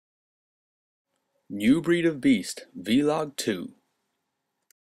New Breed of Beast, Vlog 2.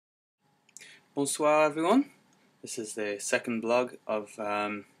 Bonsoir everyone, this is the second vlog of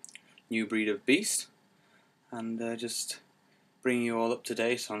New Breed of Beast, and just bringing you all up to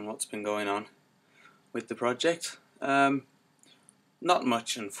date on what's been going on with the project. Not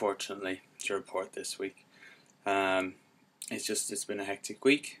much, unfortunately, to report this week. It's been a hectic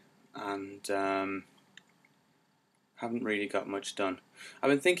week, and haven't really got much done. I've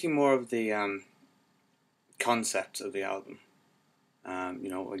been thinking more of the concept of the album. You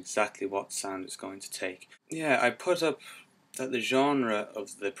know, exactly what sound it's going to take. Yeah, I put up that the genre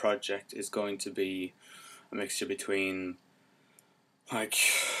of the project is going to be a mixture between, like,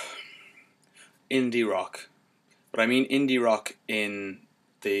 indie rock. But I mean indie rock in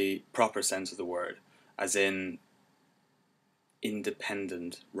the proper sense of the word, as in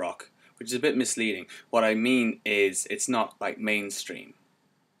independent rock, which is a bit misleading. What I mean is it's not like mainstream.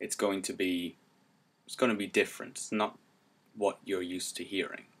 It's going to be different. It's not what you're used to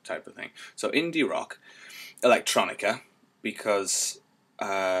hearing, type of thing. So indie rock, electronica, because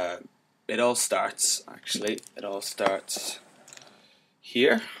it all starts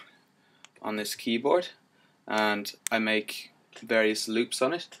here on this keyboard, and I make various loops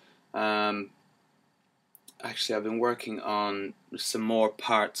on it. Actually, I've been working on some more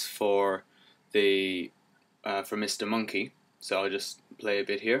parts for the for Mr. Monkey, so I'll just play a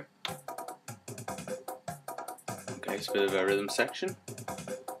bit here. Okay, it's a bit of a rhythm section,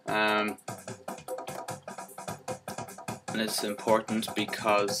 and it's important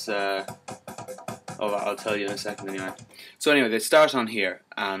because I'll tell you in a second anyway. So anyway, they start on here,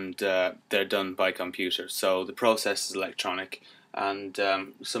 and they're done by computer, so the process is electronic, and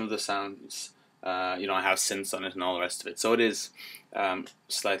some of the sounds, you know, I have synths on it and all the rest of it, so it is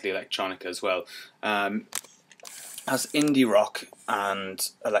slightly electronic as well. As indie rock and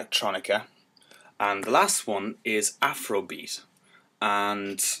electronica. And the last one is Afrobeat,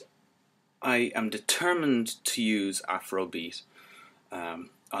 and I am determined to use Afrobeat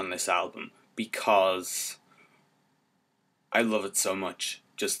on this album because I love it so much.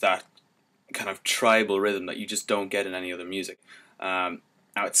 Just that kind of tribal rhythm that you just don't get in any other music.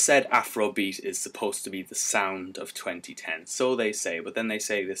 Now, it's said Afrobeat is supposed to be the sound of 2010, so they say, but then they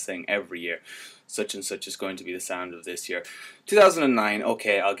say this thing every year. Such and such is going to be the sound of this year. 2009,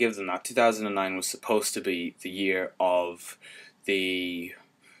 okay, I'll give them that. 2009 was supposed to be the year of the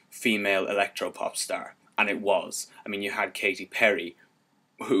female electropop star, and it was. I mean, you had Katy Perry,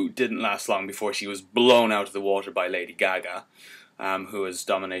 who didn't last long before she was blown out of the water by Lady Gaga, who has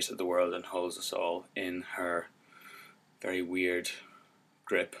dominated the world and holds us all in her very weird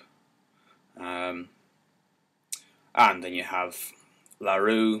grip. And then you have La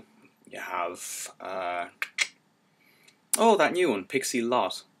Rue, you have that new one, Pixie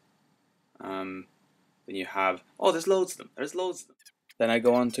Lott. Then you have there's loads of them. Then I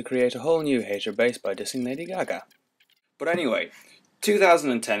go on to create a whole new hater base by dissing Lady Gaga. But anyway,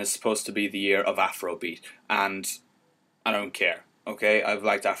 2010 is supposed to be the year of Afrobeat, and I don't care. Okay, I've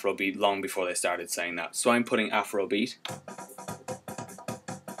liked Afrobeat long before they started saying that, so I'm putting Afrobeat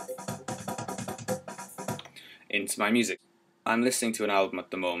into my music. I'm listening to an album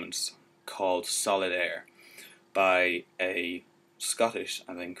at the moment called Solid Air by a Scottish,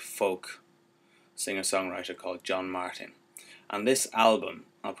 I think, folk singer-songwriter called John Martyn. And this album,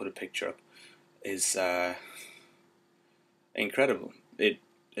 I'll put a picture up, is incredible. It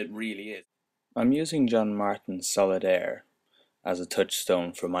really is. I'm using John Martyn's Solid Air as a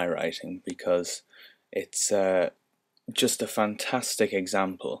touchstone for my writing because it's just a fantastic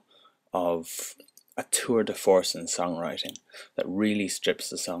example of a tour de force in songwriting that really strips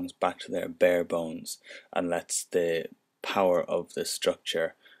the songs back to their bare bones and lets the power of the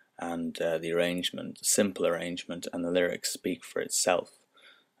structure and the arrangement, simple arrangement, and the lyrics speak for itself.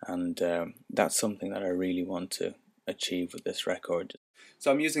 And that's something that I really want to achieve with this record.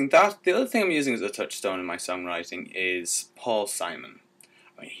 So I'm using that. The other thing I'm using as a touchstone in my songwriting is Paul Simon.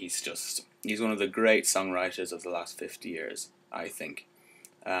 I mean, he's one of the great songwriters of the last 50 years, I think.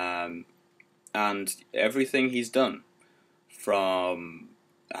 And everything he's done, from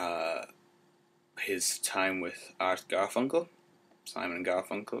his time with Art Garfunkel, Simon and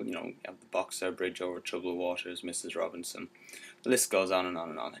Garfunkel, you know, you have the Boxer, Bridge Over Troubled Waters, Mrs. Robinson, the list goes on and on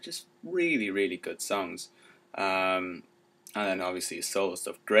and on. They're just really, really good songs. And then obviously his solo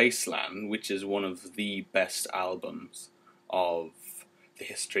stuff, Graceland, which is one of the best albums of the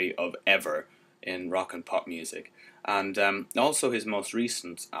history of ever in rock and pop music. And also his most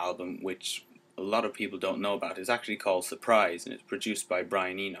recent album, which a lot of people don't know about, is actually called Surprise, and it's produced by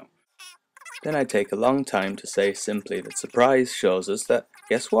Brian Eno. Then I take a long time to say simply that Surprise shows us that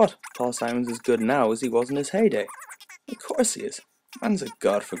Guess what? Paul Simon's as good now as he was in his heyday. Of course he is. Man's a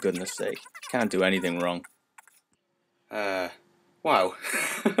god, for goodness sake. Can't do anything wrong. Wow.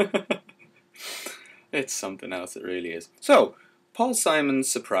 It's something else, it really is. So, Paul Simon's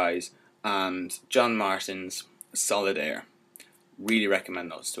Surprise and John Martyn's Solid Air. Really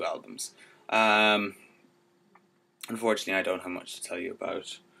recommend those two albums. Unfortunately, I don't have much to tell you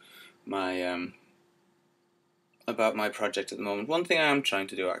about my project at the moment. One thing I am trying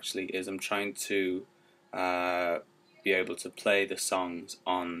to do actually is I'm trying to be able to play the songs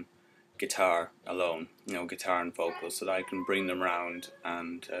on guitar alone, guitar and vocals, so that I can bring them around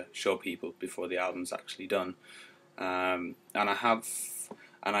and show people before the album's actually done. And I have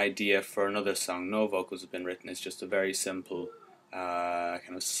an idea for another song. No vocals have been written. It's just a very simple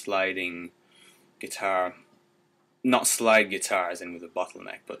kind of sliding guitar, not slide guitar as in with a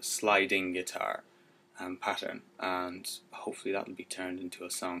bottleneck, but sliding guitar pattern, and hopefully that'll be turned into a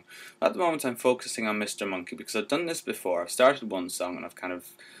song. At the moment I'm focusing on Mr. Monkey because I've done this before. I've started one song and I've kind of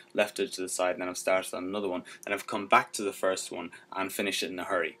left it to the side, and then I've started on another one, and I've come back to the first one and finished it in a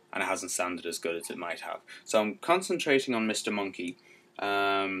hurry, and it hasn't sounded as good as it might have. So I'm concentrating on Mr. Monkey.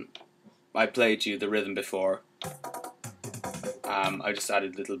 I played you the rhythm before. I just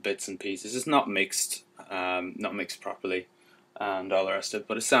added little bits and pieces. It's not mixed properly and all the rest of it,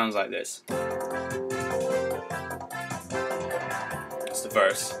 but it sounds like this. It's the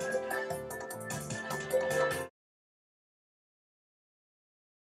verse.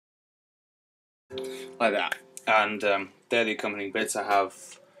 Like that. And they're the accompanying bits. I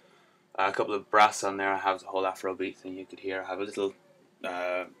have a couple of brass on there. I have the whole Afrobeat thing you could hear. I have a little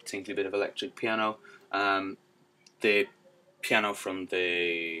tinkly bit of electric piano. The piano from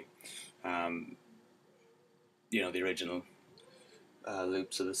the the original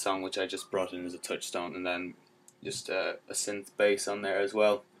loops of the song, which I just brought in as a touchstone, and then just a synth bass on there as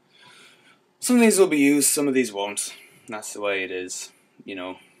well. Some of these will be used, some of these won't. That's the way it is.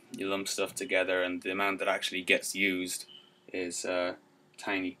 You lump stuff together, and the amount that actually gets used is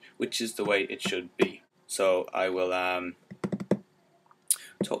tiny, which is the way it should be. So I will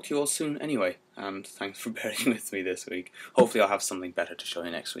talk to you all soon anyway, and thanks for bearing with me this week. Hopefully I'll have something better to show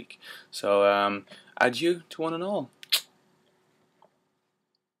you next week. So adieu to one and all.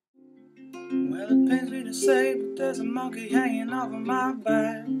 Well, it pains me to say, but there's a monkey hanging off of my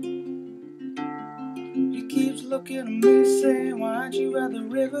back. He keeps looking at me saying, why aren't you at the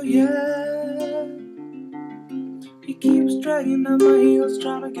river yet? He keeps dragging at my heels,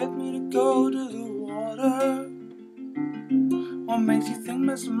 trying to get me to go to the water. What makes you think,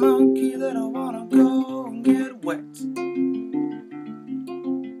 Mr. Monkey, that I wanna go and get wet?